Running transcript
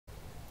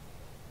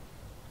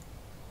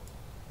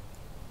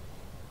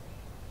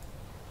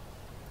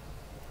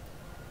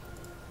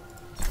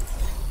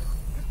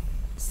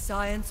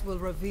Science will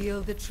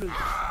reveal the truth.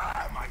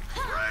 My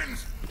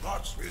friends,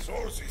 God's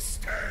resources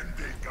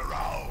standing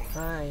around.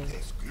 Hi.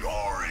 There's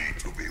glory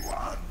to be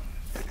won.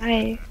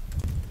 Hi.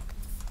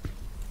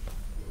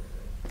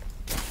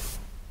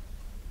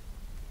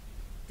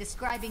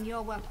 Describing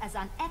your work as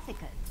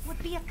unethical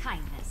would be a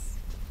kindness.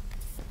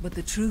 But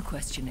the true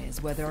question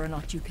is whether or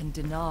not you can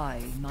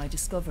deny my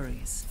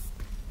discoveries.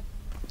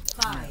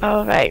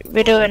 Alright,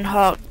 Widow and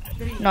Hawk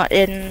not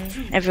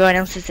in, everyone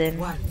else is in.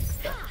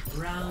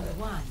 Round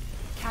 1.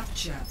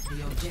 Capture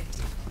the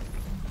objective.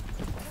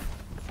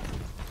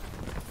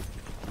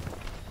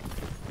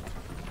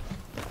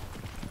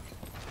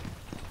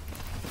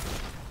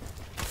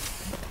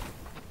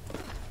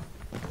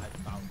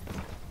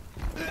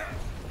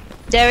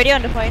 They're already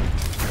on the point.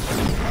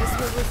 This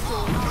will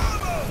restore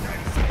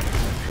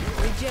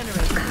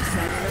regenerate the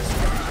cellular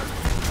structure.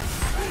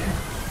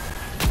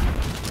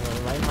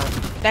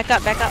 Back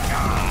up, back up.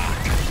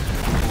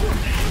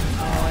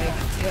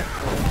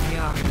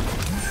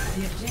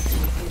 The objective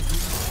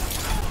is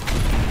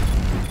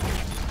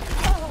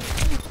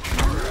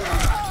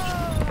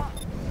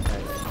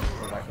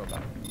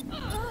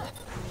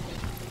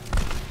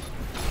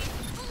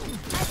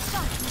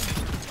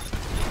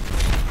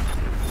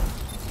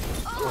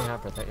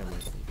protect your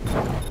mercy.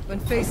 When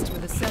faced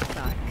with a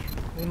setback,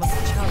 we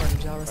must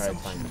challenge our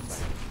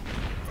assumptions.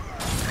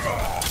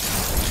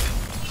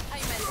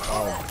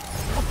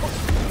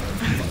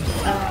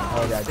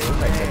 Oh, yeah, they look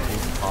like they're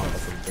being caught or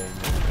something.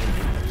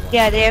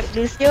 Yeah, they have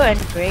Lucio and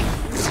Break.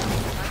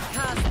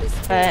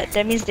 But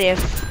that means they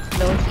have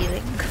low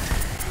healing.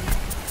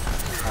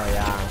 Oh,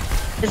 yeah.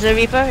 There's a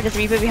Reaper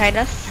behind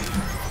us.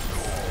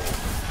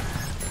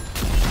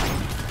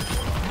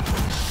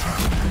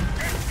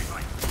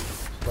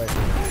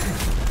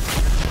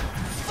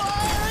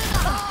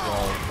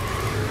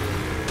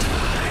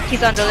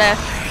 He's on the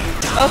left.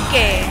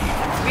 Okay.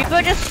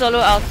 Reaper just solo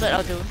outside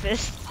our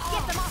Doomfist.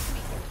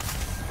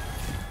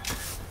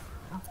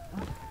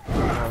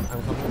 I'm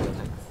coming to the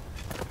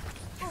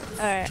thankz.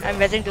 Alright, I'm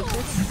rezzing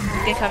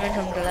Doomfist. You can come in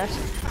from the left.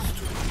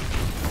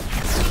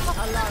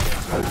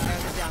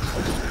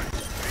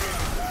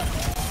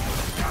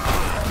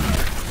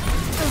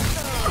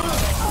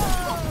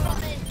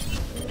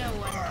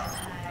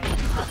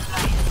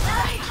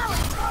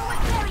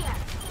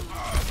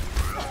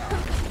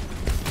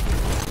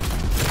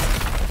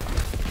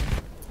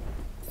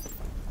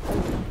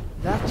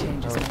 That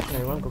changes.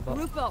 Anyone group up?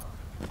 Group up.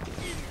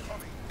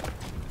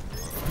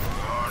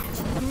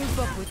 Group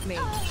up with me.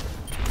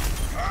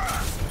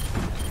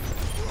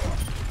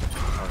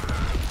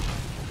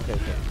 Okay,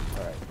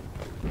 alright.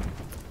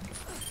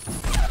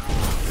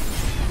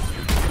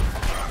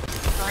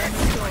 I'm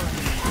restoring.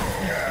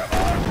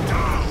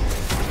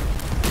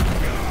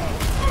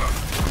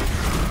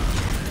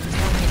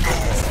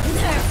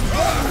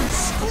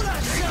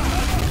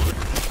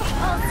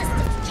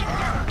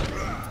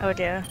 Oh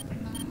dear.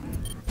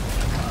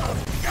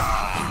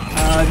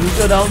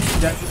 Neutral down.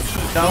 Down.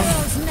 Come.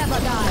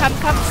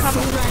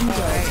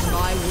 Surrender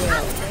my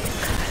will.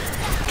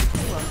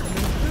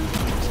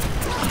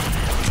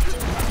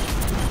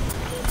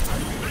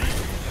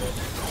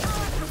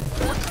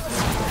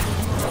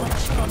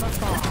 From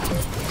afar.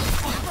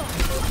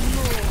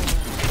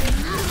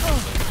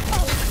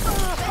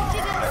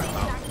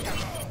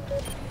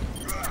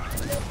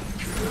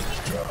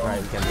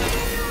 Alright, you can do it.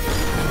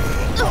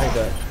 Okay,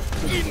 good.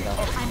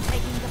 I'm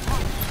taking the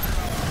point.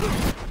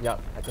 Yup,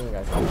 I think you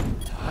guys got it.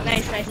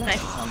 Nice.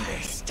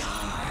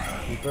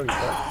 Reaper.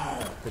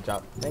 Good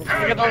job. Thank you.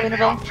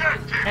 Winnable.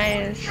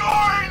 Nice.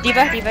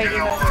 D.Va.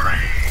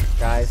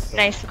 Guys.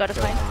 Nice, got a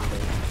point. No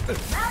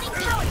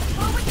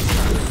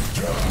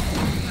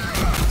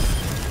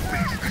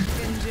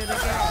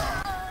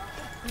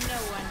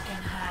one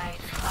can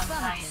hide from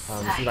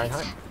science. See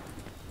Reinhardt?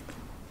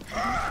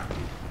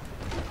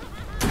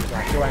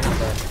 Yeah, see Reinhardt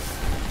there.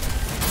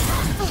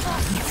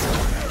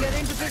 Get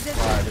into position.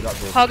 Alright, they got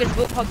both. Hog is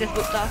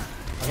booped off.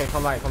 Okay,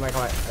 come back. Everyone,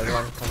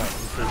 come back.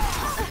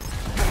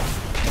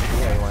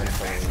 Yeah, everyone,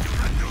 sorry.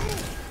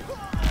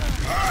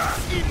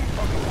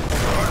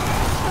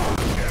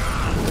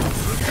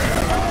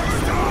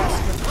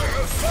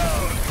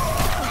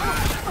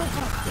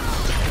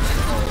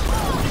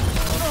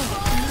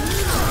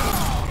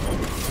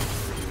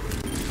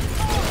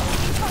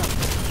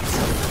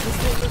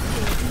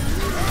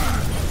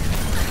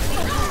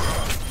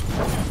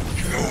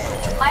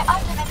 My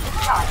ultimate is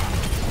charged.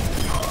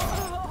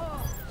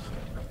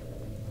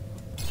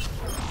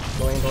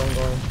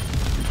 Going.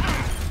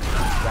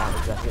 Yeah,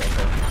 exactly.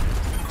 Okay.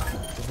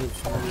 This is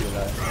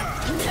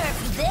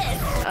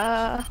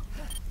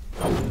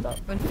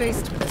When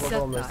faced with a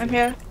setback, I'm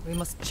here. we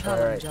must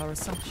challenge our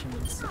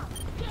assumptions.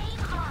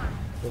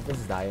 This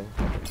is dying.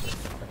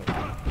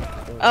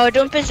 Okay. Oh,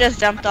 Doomfist just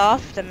jumped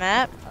off the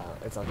map.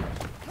 It's okay.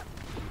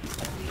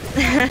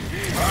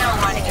 No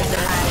one is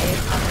alive.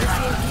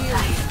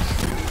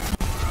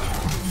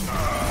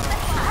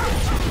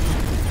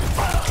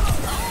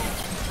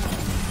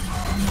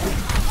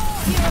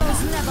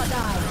 Heroes never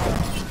die.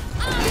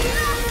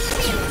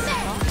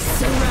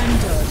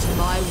 Surrender to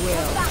my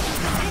will.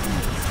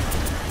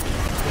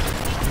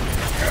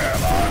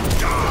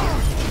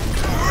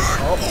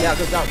 Oh, yeah,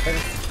 good job.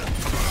 Thanks.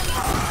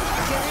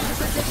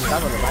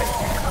 That on the right.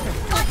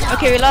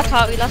 Okay, we lost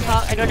Hawk.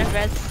 I don't have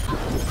res.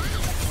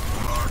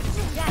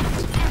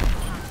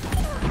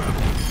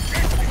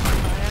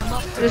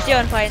 Lucio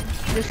on fine.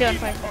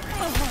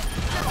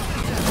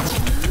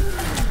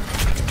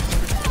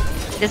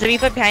 There's a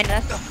Reaper behind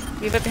us.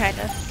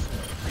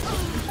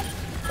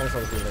 Thanks for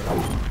the healing.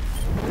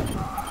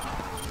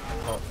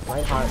 Oh,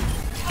 right heart.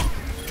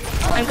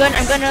 I'm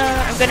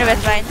gonna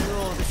res Vine.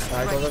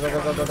 Alright, go.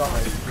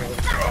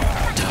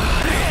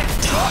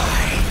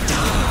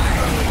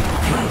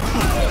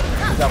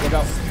 Good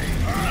job.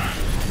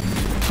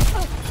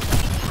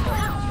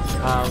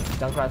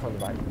 Junkrat's on the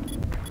right.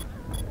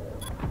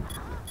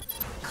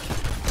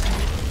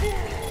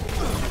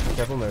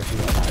 Careful, Mercy.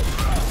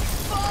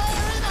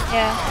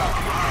 Yeah.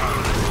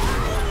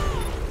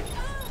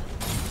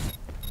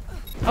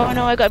 Oh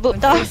no, I got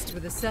booped When off. faced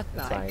with a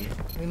setback, Fine.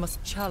 we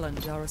must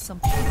challenge our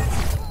assumptions.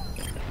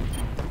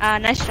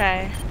 Nice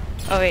try.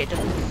 Oh wait.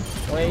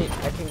 Wait,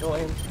 I can go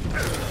in.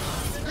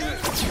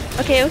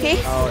 Okay.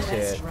 Oh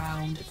shit. Last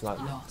round It's not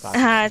lost.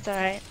 fast. It's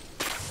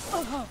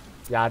alright.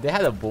 Yeah, they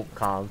had a boop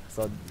calm,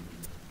 so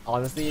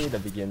honestly, the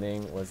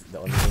beginning was the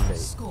only thing they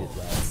Score. did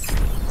well.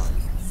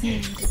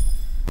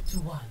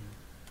 2-1.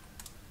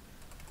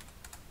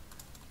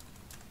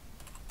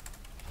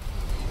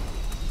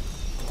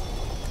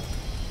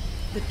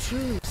 The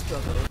true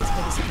struggle is for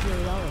the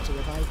superiority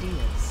of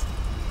ideas.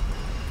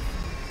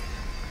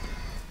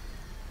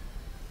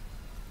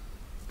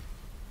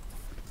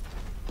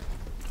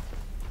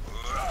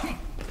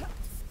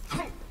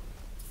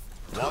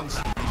 Once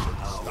the mission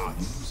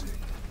starts,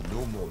 no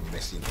more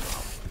messing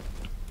around.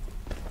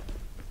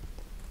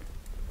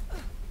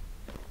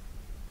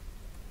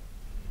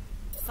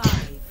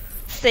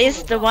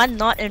 Says the one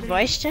not in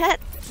voice chat.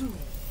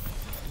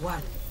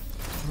 2-1.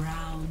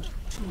 Round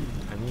 2.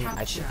 I mean,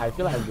 I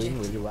feel like I'm doing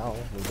really well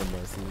with the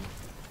Mercy.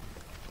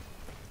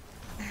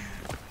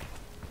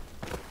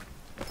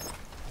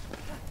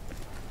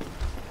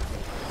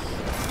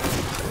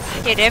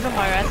 Okay, they have a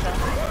Moira, so.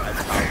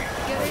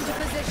 Get into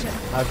position.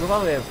 Group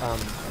up with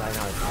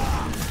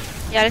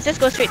Reinhardt. Yeah, let's just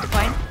go straight to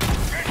point.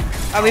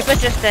 Our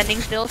Reaper's just standing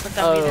still for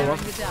some reason. Oh,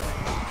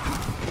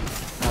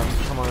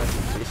 come on,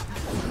 please.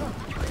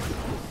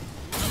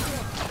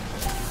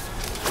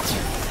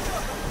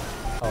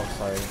 Oh,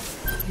 sorry.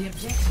 The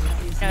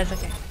objective is No, it's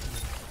okay.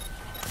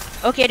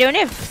 Okay, they only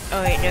have.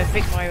 Oh wait, they have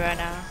big Moira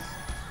now.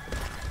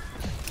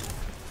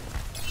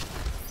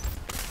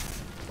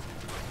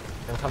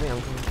 I'm coming.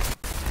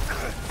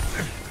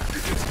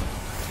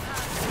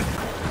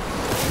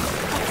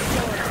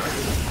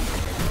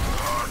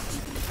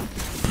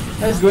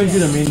 Let's go into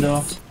the main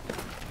door.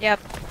 Yep.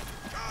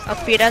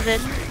 Up P does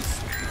it.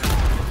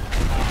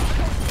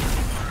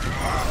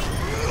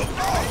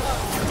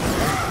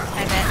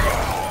 I meant.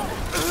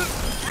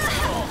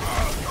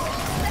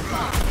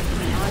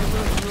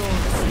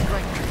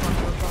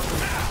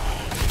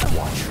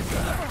 Watch your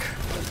back.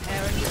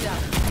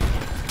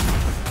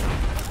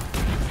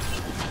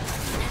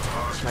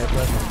 My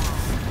first one.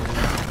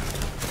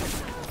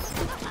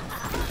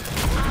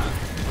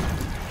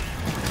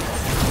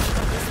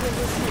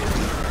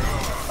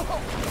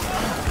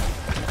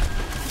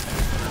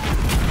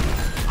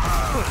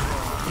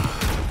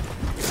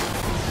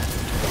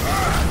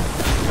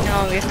 No,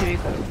 we have to be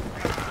good.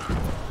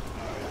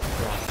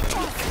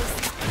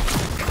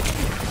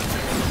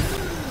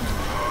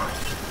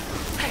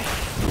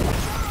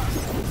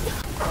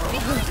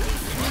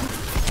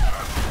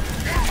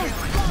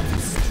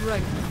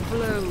 Strength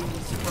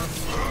flows from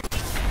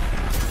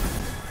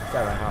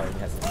Yeah, Reinhardt already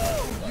has it.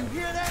 you.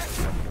 Hear that?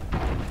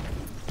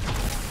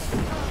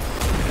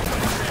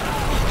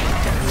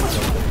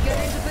 Get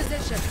into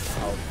position.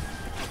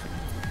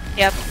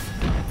 Yep.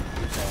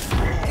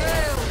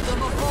 Hail the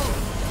Mahal.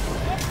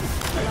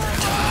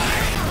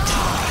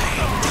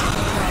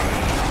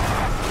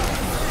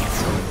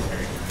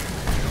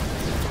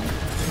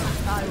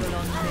 I will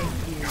unmake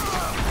you.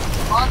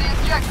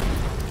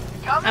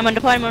 I'm on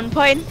the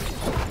point.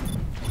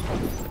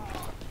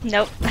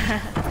 Nope.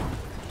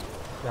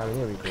 Yeah, we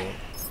need to regroup.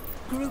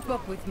 Group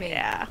up with me.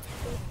 Yeah.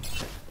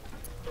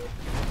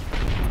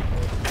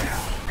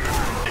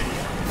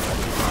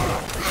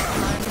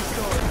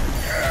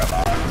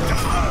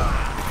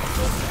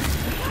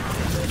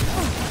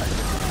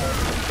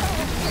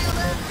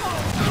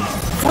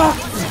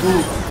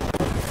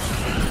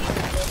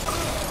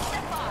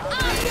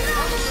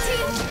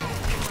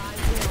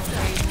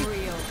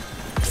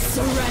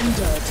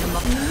 Surrender to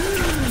my.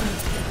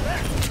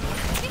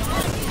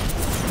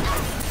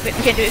 Wait,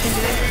 we can do it.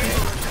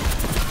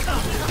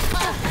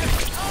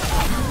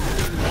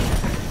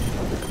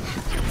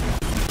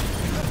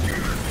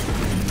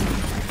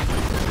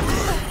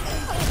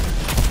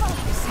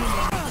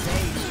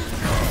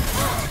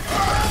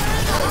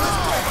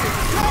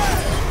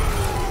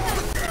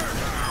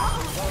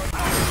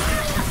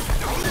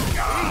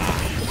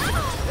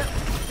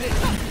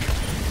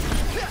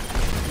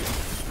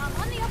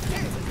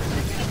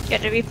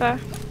 Get the Reaper.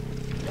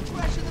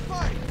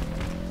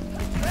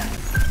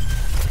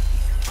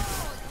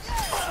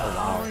 Oh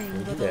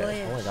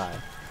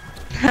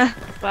die.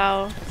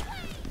 Wow.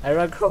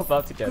 Everyone group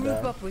up together.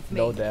 Group up with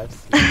No me.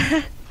 deaths.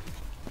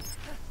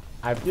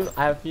 I have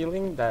a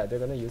feeling that they're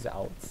gonna use the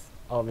outs.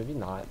 Oh, maybe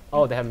not.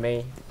 Oh, they have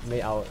May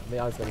out. May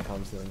out is gonna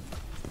come soon.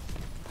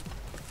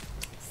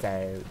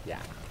 So yeah,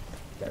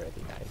 get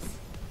ready, guys.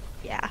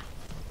 Yeah.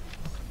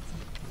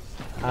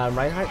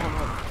 Reinhardt, come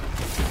on.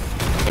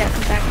 Yeah,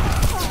 come back.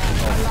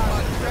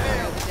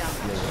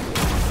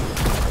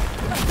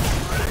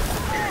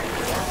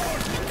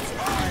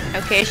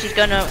 Okay, she's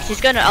gonna ult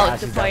she's the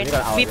done. point. You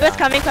gotta ult, Reaper's yeah.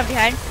 coming from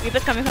behind.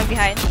 Reaper's coming from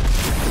behind.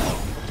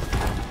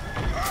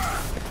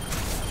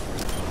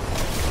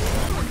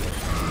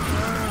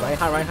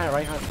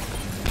 Reinhardt.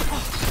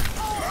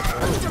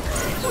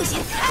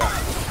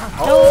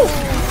 Oh!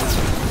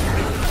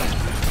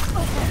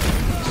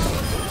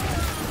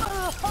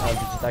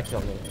 Oh, that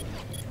killed me.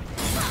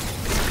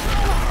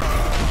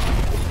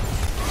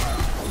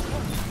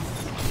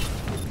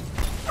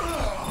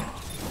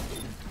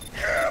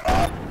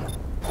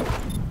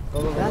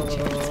 That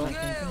changes my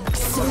thinking.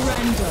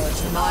 Surrender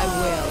to my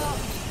will.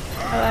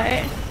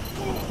 Alright.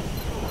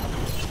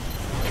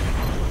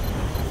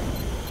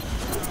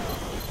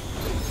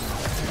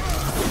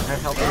 I'm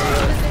helping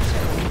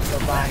you.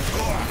 Goodbye.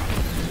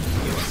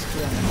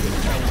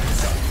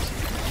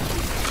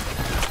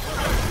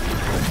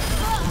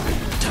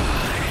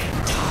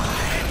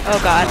 Oh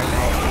god.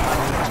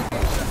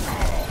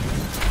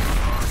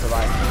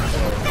 Survive.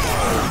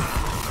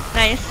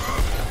 Nice.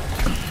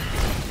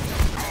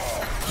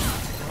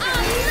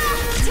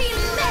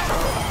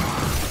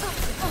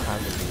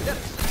 Time to leave.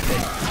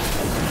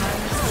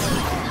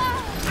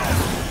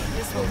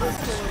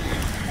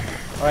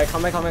 Alright,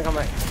 come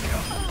back.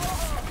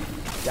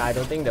 Yeah, I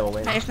don't think they will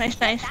win. Nice.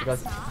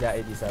 Because they are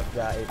 87,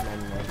 they are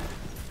 899.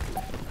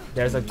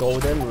 There's a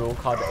golden rule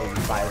called the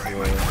 85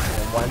 rule,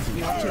 and once you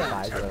reach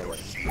 85, you're gonna win.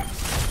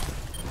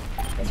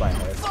 That's what I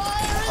heard.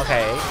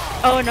 Okay.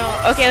 Oh no.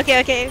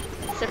 Okay.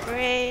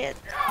 Separate.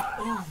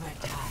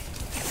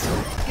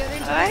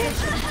 Alright.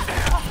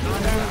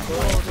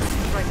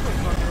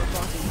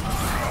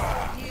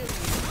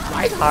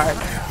 My heart.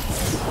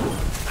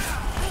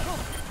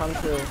 Come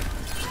through.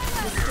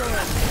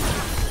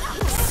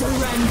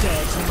 Surrender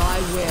to my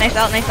will. Nice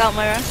out,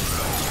 Moira.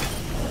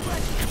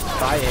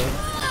 Dying.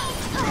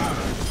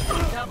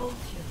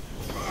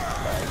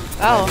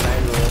 Oh.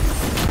 99 rule.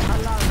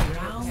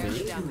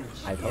 See?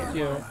 I told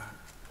you.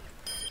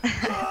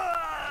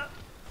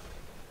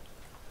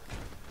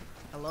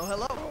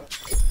 Hello.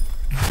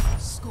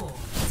 Score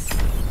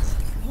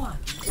 1-1.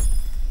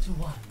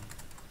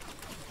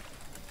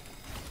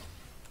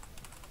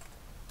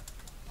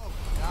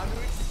 Time to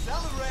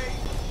accelerate.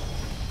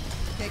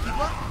 Can't keep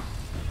up.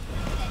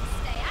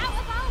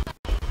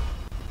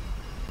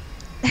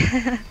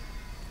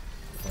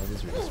 Oh, this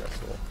is really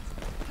stressful.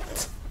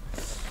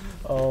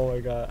 Oh my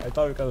god, I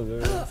thought we were gonna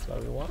lose, but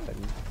we won.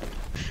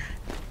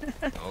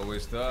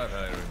 Always thought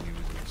hiring you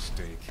was a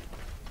mistake.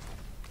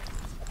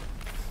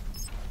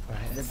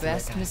 Alright, The let's see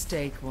best that, guys.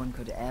 mistake one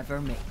could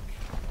ever make.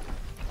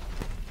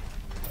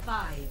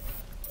 5,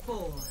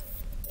 4,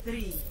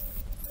 3,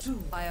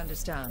 2, I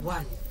understand.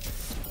 1.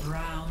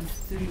 Round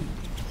 3.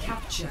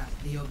 Capture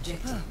the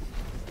objective.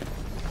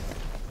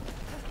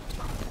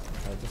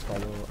 I'll just follow,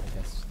 I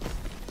guess.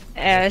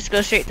 Yeah, let's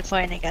go straight to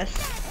point, I guess.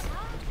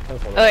 I'll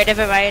follow. Oh wait, they have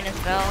a Ryan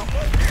as well.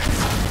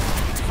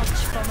 Touch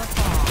from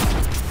afar.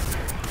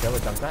 Do you have a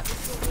jump that?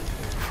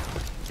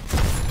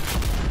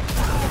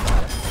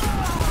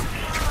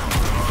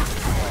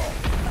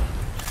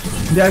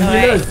 They are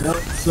Alright.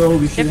 healers, so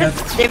we should have.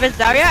 If it's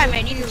Zarya, I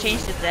might need to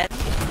change to Zed.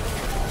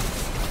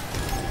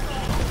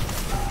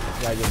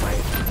 Yeah, you might.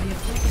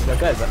 You're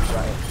good, but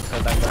right. So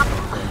that's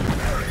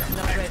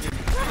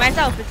Mine's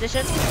out of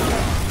position.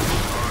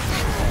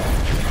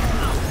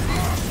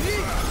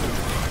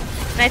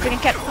 Nice, we can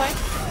cap the point.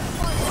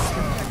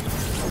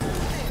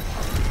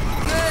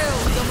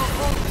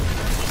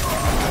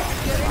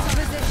 Get into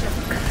position.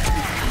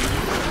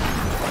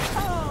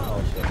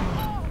 oh shit.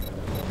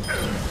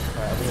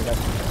 Alright, I think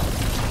that's...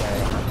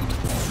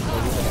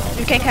 Yeah.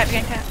 You can cap.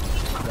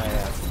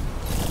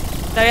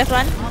 Zarya's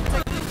one.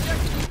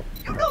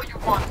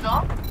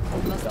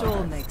 Must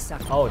all make shoot.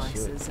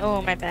 sacrifices. in Oh,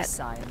 the my name of bad.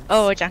 science.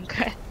 Oh,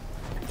 Junker.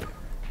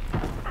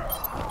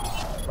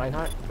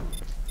 Reinhardt?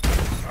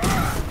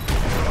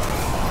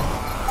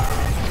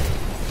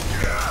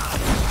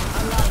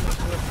 Allow me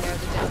to repair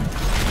the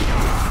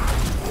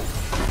damage.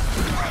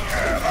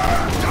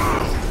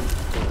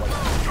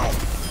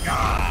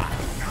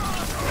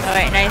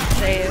 Alright, nice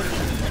save.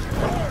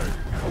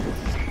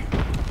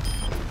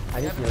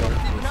 I need healing.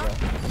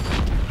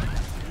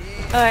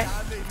 Alright.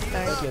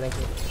 Thank you.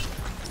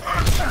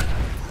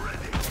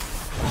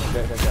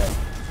 Good.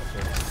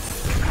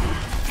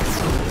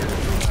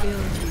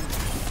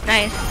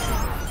 Nice.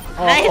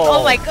 Nice.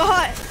 Oh my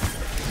god.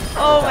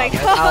 Oh my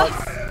god.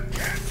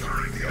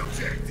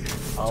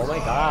 Oh my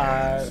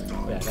god.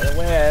 We're gonna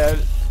win.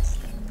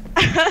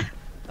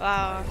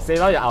 Wow. Save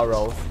out your out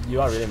rolls. You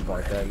are really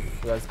important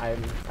because I have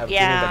a feeling the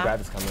Yeah. grab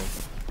is coming.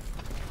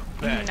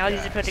 I'll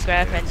use it for the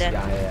grab and then.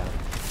 Yeah.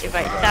 If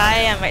I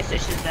die, I might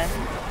switch to Zen.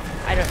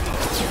 I don't know.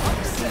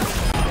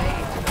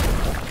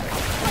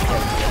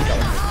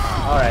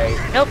 Alright.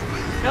 Nope.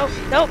 Nope.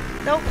 Nope.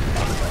 Nope.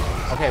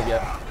 Okay, we are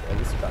at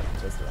least we got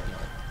just right now.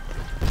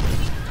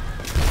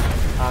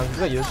 I'm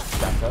gonna use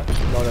Scepter. No. I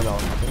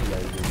think we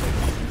are using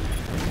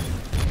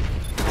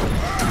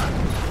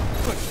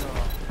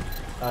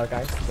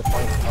guys, the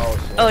point. Oh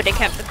shit. Oh, they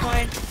kept the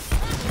point.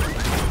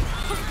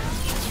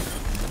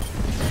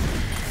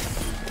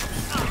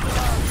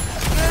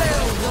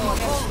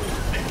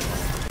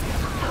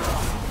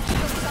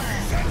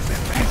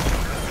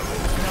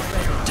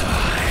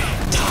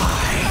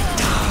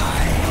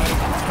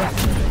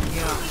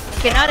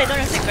 Okay, now they don't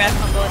have to grab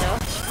combo though.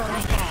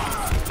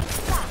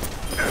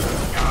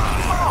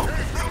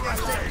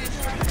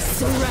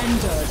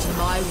 Surrender to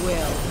my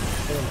will.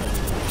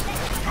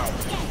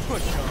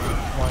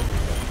 One.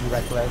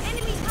 Reckless.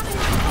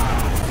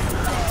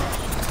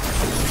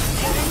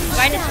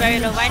 Vine is very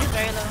low. Vine is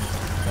very low.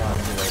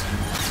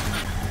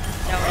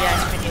 No, yeah,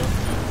 it's menu.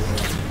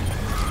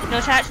 No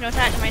touch. No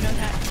touch. My no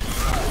touch.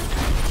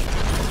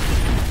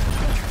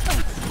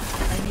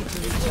 I need to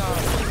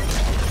recharge.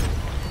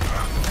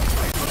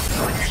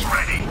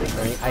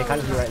 I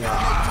can't do right now.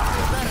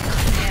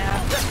 Yeah.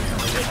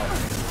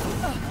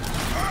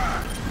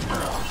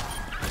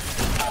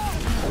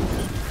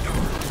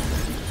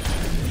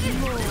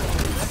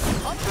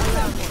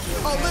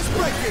 Oh, let's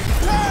break it!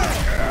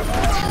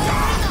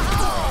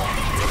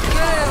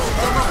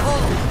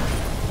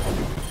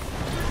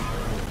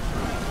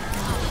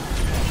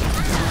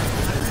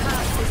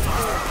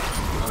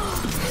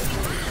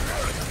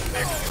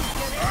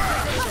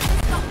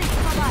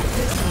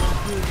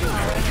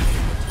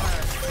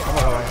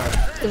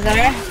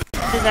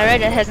 Zara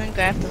that hasn't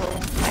grabbed the whole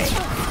fight.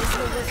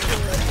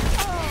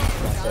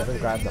 She hasn't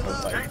grabbed the whole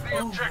fight.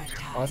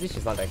 Honestly,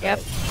 she's not that good. Yep.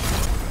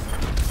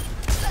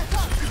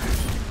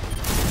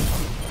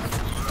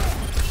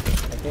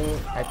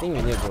 I think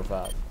we need to move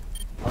up.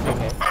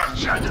 Okay.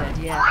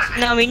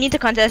 No, we need to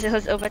contest it.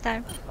 It's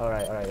overtime.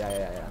 Alright,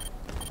 yeah.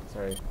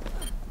 Sorry.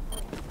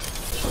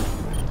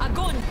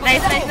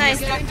 Nice.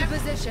 Get into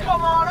position.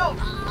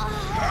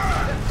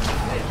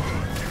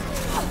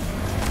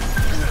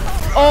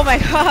 Oh my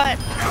god.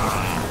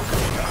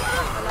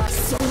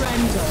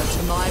 Surrender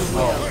to my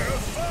will.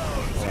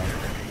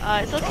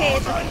 It's okay.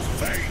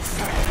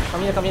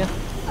 Come here.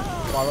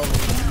 Follow me.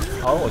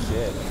 Oh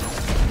shit.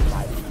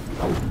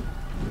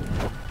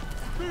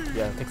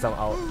 Yeah, take some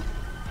out.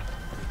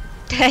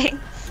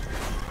 Thanks.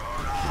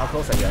 How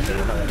close are you? Actually,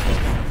 not that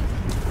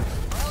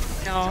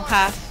close. No,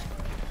 half.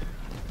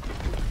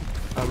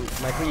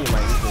 My queen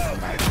might need to come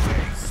back.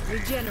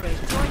 Regenerate.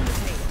 Join with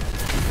me.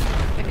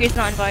 Agree's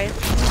not in voice.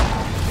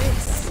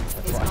 This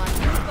is my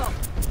new book.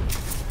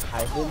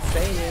 I've been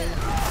saying.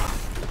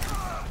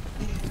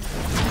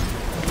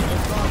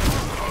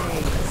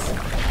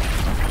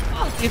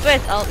 Reaper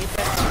is out.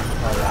 Reaper.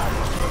 Oh yeah.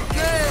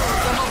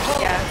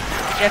 Yeah,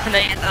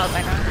 definitely is out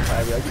by now.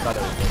 Alright, we already got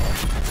it.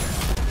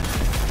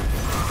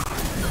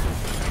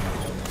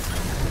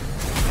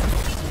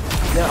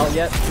 Yeah, out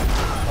yet?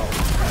 Oh.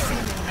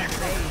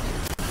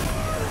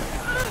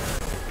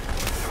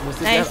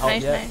 Nice.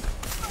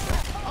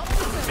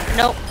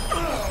 Nope.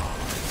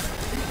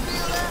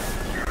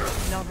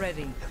 Not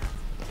ready.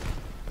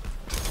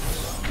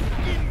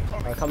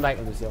 Come back,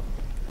 Lucio.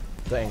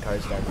 Don't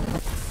encourage them.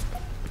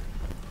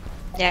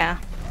 Yeah.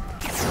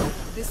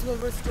 This will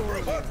restore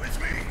you.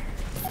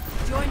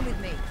 Join with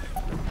me.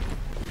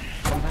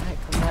 Come back.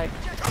 Alright.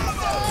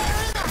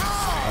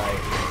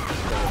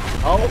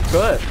 Oh,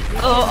 good.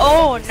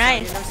 Oh,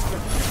 nice.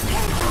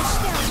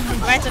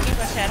 Right, looking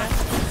for shadow.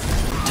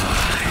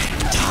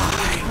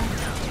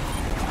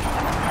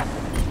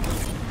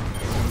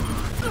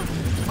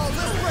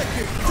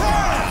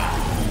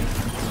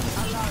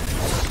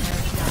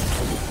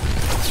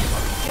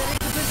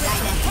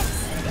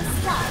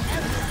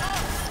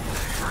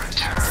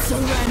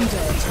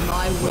 Surrender to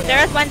my will.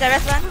 There is one.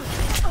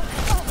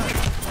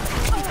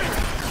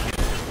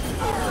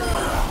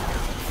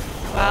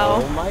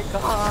 Wow. Oh my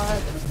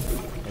god.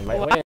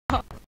 Wait.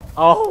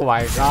 Oh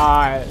my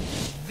god.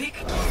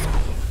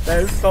 That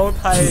is so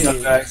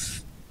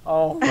tight.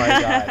 Oh my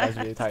god, that's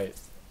really tight.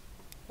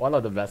 One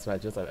of the best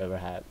matches I've ever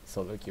had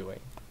solo queuing.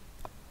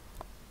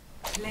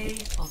 Play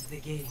of the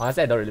game.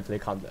 Honestly, I don't really play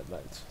comp that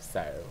much,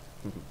 so.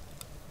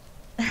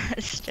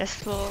 It's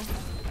stressful.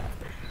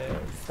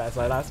 That's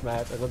my last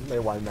match. I don't play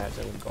one match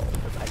and go.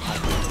 I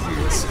can't.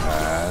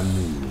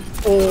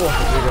 Oh,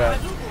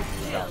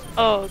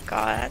 Oh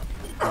god.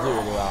 you did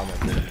really well,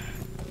 man.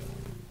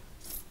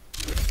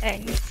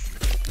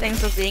 Thanks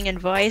for being in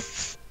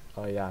voice.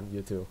 Oh yeah,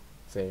 you too.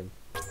 Same.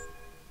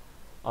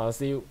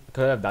 Honestly,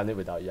 couldn't have done it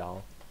without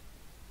y'all.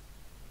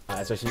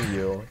 Especially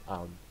you,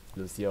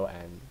 Lucio,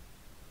 and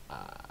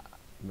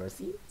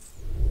Mercy.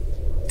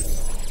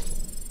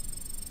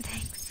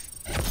 Thanks.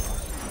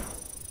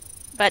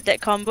 But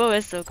that combo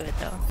is so good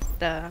though.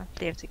 The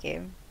play of the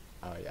game.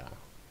 Oh yeah.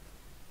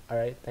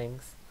 Alright,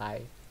 thanks.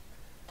 Bye.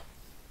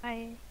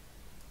 Bye.